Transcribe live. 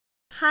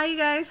Hi you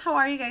guys, how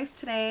are you guys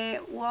today?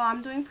 Well,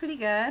 I'm doing pretty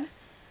good.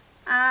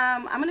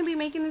 I'm going to be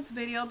making this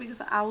video because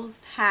I was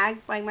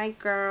tagged by my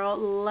girl,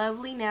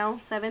 Lovely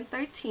Now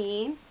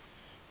 713,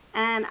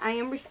 and I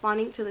am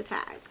responding to the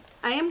tag.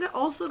 I am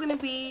also going to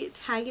be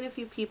tagging a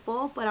few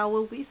people, but I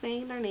will be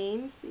saying their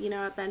names,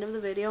 at the end of the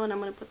video, and I'm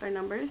going to put their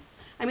numbers.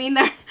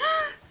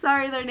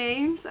 Their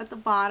names at the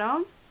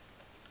bottom.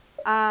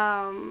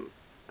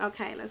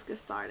 Okay, let's get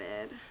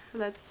started.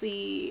 Let's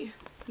see.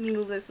 Let me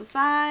move this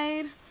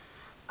aside.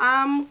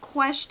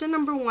 Question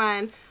number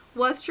 1.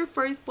 What's your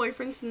first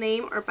boyfriend's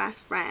name or best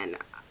friend?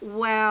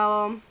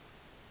 Well,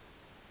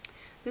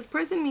 this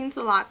person means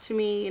a lot to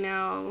me,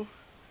 a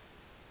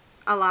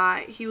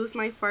lot. He was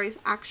my first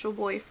actual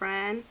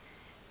boyfriend,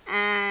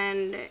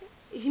 and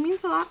he means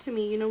a lot to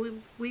me.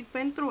 We've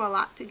been through a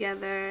lot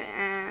together,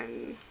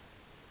 and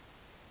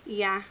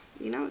yeah,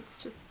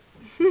 it's just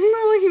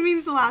he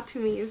means a lot to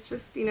me. It's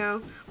just,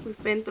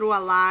 we've been through a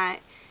lot.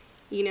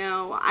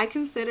 I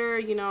consider,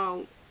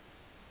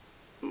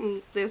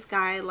 this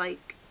guy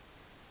like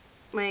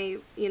my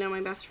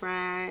best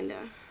friend,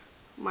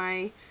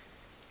 my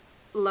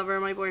lover,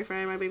 my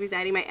boyfriend, my baby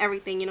daddy, my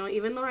everything,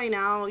 even though right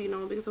now,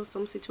 because of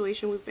some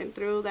situation we've been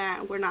through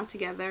that we're not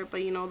together, but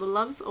the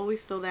love's always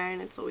still there,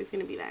 and it's always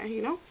going to be there.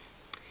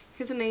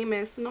 His name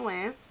is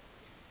Noé.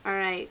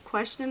 Alright,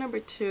 question number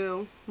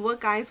 2.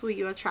 What guys were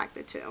you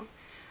attracted to?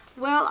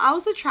 Well, I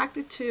was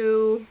attracted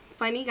to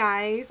funny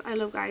guys. I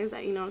love guys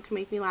that, can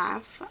make me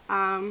laugh,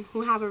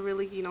 who have a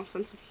really,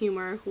 sense of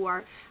humor, who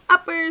are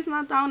uppers,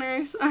 not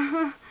downers,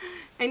 and,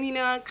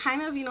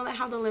 kind of, that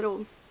have the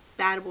little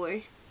bad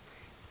boy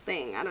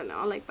thing. I don't know,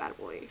 I like bad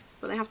boys,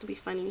 but they have to be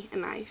funny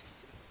and nice.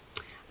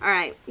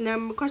 Alright,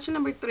 question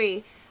number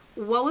 3.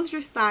 What was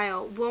your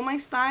style? Well, my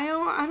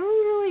style, I don't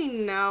really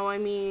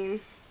know.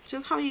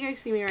 Just how you guys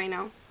see me right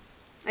now,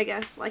 I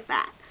guess, like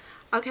that.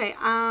 Okay,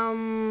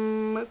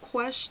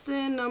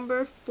 question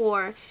number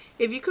 4.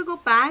 If you could go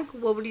back,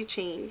 what would you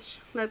change?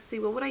 Let's see,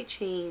 what would I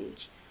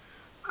change?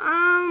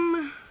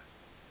 I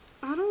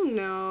don't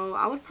know.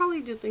 I would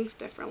probably do things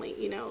differently,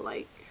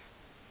 I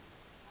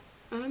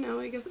don't know,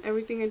 I guess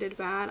everything I did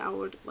bad, I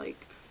would,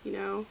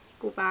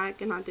 go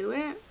back and not do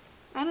it.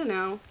 I don't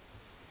know.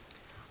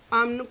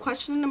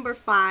 Question number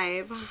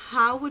 5.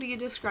 How would you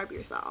describe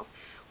yourself?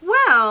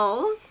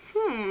 Well,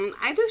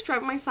 I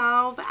describe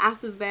myself as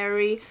a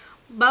very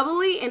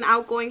bubbly and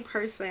outgoing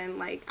person.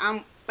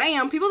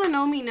 People that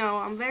know me know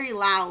I'm very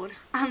loud.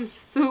 I'm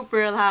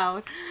super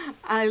loud.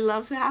 I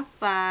love to have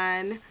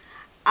fun.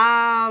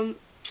 I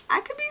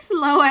could be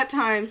slow at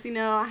times,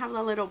 I have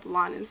that little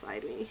blonde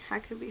inside me. I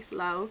could be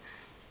slow.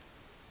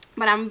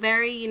 But I'm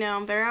very,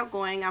 I'm very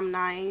outgoing. I'm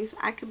nice.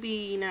 I could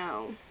be,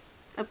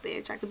 a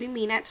bitch. I could be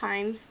mean at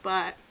times,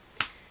 but,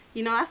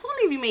 that's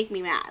only if you make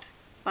me mad.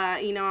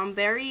 But, I'm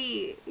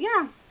very,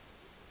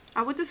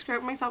 I would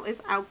describe myself as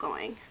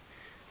outgoing.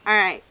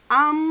 Alright,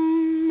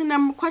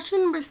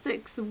 question number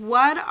 6.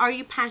 What are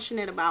you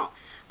passionate about?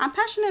 I'm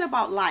passionate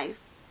about life.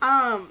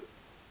 I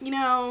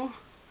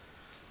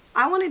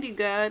want to do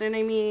good, and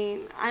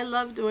I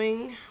love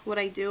doing what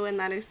I do, and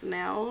that is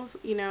nails.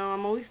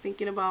 I'm always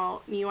thinking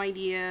about new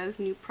ideas,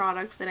 new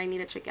products that I need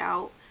to check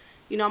out.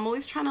 I'm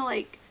always trying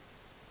to,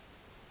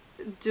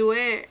 do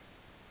it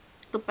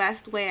the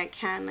best way I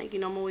can.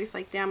 I'm always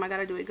like, damn, I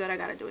gotta do it good,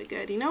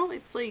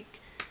 It's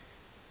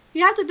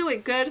you have to do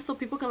it good so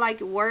people can like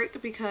your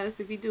work, because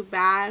if you do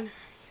bad,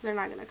 they're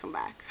not gonna come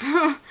back.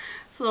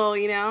 So,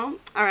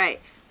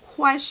 alright.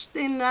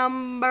 Question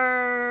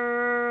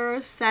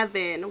number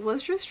 7.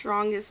 What's your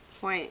strongest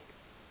point?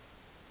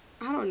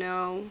 I don't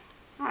know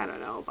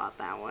about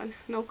that one.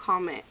 No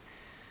comment.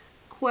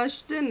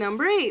 Question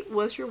number 8.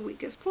 What's your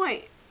weakest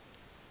point?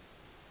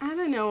 I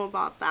don't know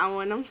about that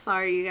one. I'm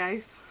sorry, you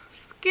guys.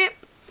 Skip.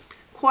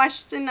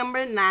 Question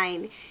number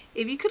 9.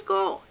 If you could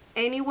go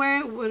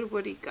anywhere, where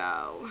would you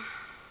go?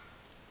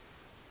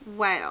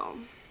 Well,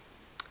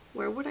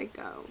 where would I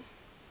go?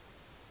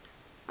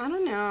 I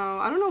don't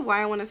know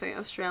why I want to say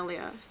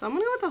Australia. So I'm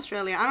going to go with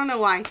Australia. I don't know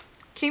why.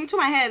 Came to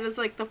my head. It's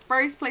the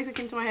first place that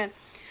came to my head.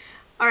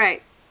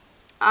 Alright.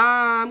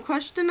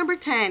 Question number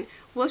 10.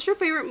 What's your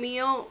favorite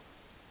meal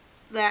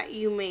that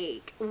you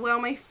make? Well,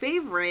 my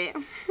favorite,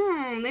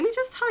 let me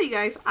just tell you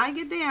guys, I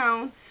get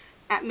down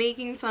at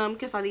making some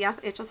quesadillas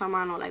hechas a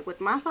mano, with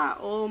masa.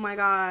 Oh my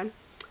god,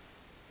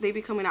 they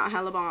be coming out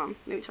hella bomb.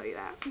 Let me tell you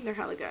that, they're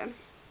hella good.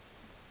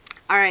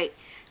 Alright,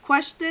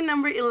 question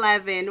number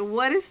 11.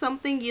 What is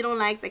something you don't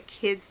like that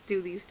kids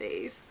do these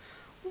days?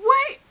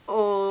 What?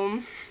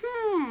 I'm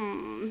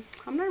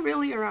not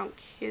really around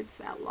kids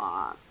a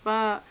lot,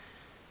 but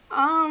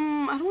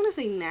I don't want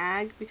to say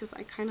nag, because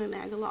I kind of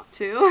nag a lot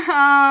too.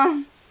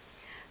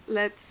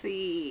 Let's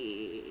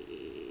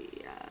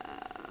see.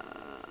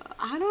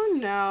 I don't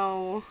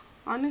know.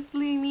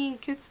 Honestly,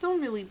 kids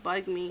don't really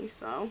bug me,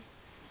 so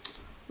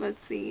let's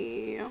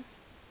see.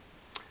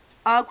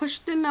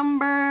 Question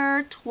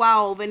number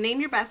 12. And name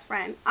your best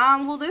friend.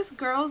 Well, this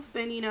girl's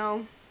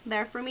been,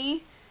 there for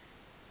me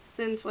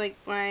since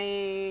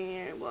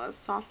my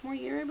sophomore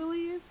year, I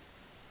believe,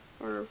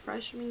 or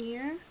freshman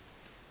year.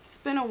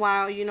 been a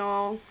while, you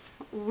know.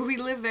 We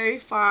live very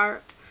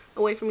far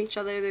away from each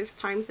other. There's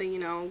times that, you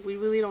know, we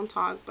really don't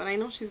talk, but I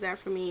know she's there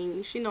for me,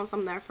 and she knows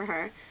I'm there for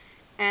her.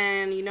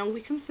 And, you know,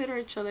 we consider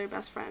each other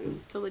best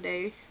friends till the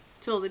day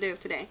of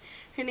today.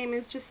 Her name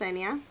is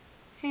Jasenia.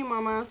 Hey,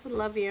 Mama, I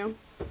love you.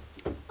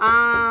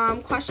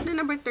 Question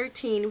number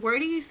 13. Where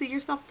do you see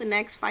yourself the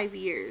next 5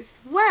 years?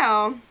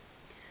 Well,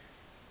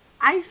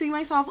 I see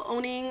myself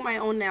owning my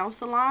own nail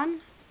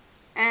salon,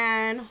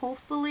 and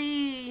hopefully,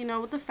 you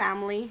know, with the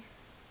family.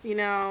 You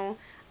know,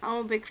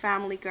 I'm a big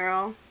family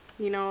girl.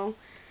 You know,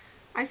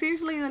 I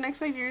seriously, the next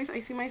 5 years,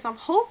 I see myself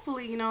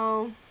hopefully, you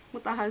know,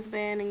 with a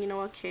husband and, you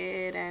know, a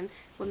kid, and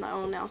with my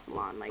own nail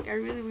salon. Like, I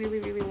really, really,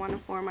 really want to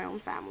form my own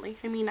family.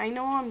 I mean, I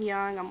know I'm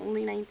young, I'm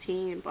only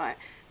 19, but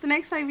the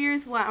next 5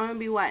 years, what, I'm going to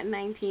be, what,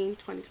 19,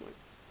 20, 20.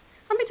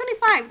 I'm going to be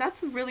 25.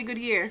 That's a really good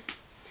year,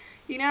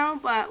 you know,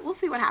 but we'll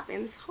see what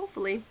happens,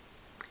 hopefully.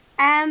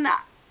 And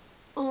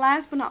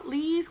last but not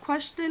least,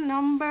 question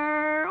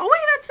number, oh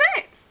wait, that's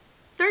it.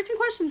 13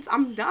 questions.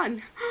 I'm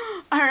done.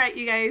 Alright,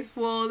 you guys.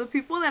 Well, the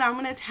people that I'm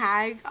going to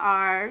tag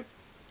are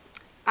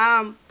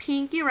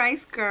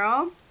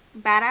pinkiericegurl,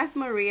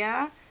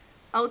 badassmaria,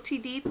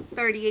 OTD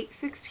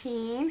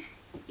 3816,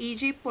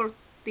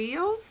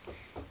 ejportillos,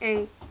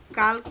 and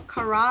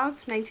Galkarov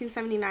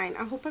 1979.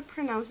 I hope I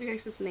pronounced you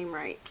guys' name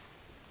right.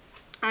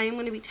 I am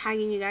going to be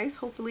tagging you guys.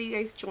 Hopefully you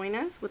guys join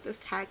us with this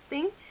tag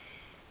thing.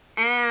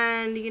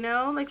 And, you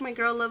know, like my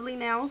girl Lovely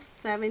Nails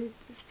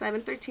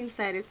 713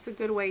 said, it's a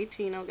good way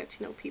to, you know, get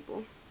to know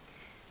people.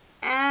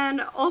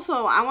 And also,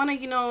 I want to,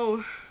 you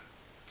know,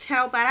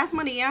 tell Badass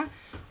Maria,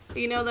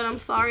 you know, that I'm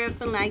sorry I've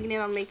been lagging it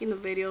on making the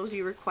videos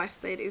you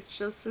requested. It's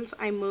just since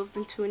I moved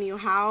into a new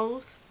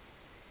house,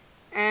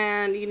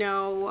 and, you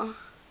know,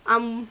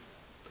 I'm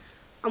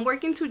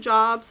working 2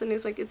 jobs, and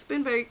it's like, it's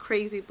been very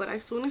crazy. But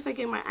as soon as I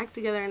get my act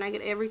together and I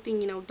get everything,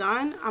 you know,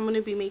 done, I'm going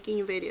to be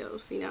making videos,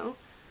 you know.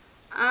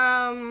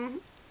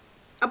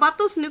 About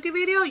the Snooki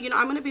video, you know,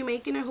 I'm gonna be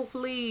making it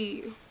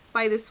hopefully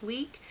by this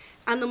week.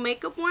 And the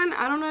makeup one,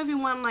 I don't know if you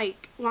want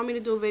me to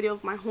do a video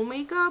of my whole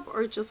makeup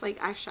or just like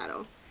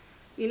eyeshadow.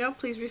 You know,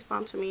 please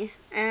respond to me.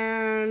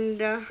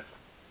 And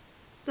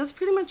that's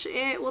pretty much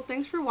it. Well,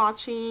 thanks for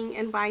watching,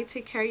 and bye.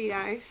 Take care, you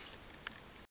guys.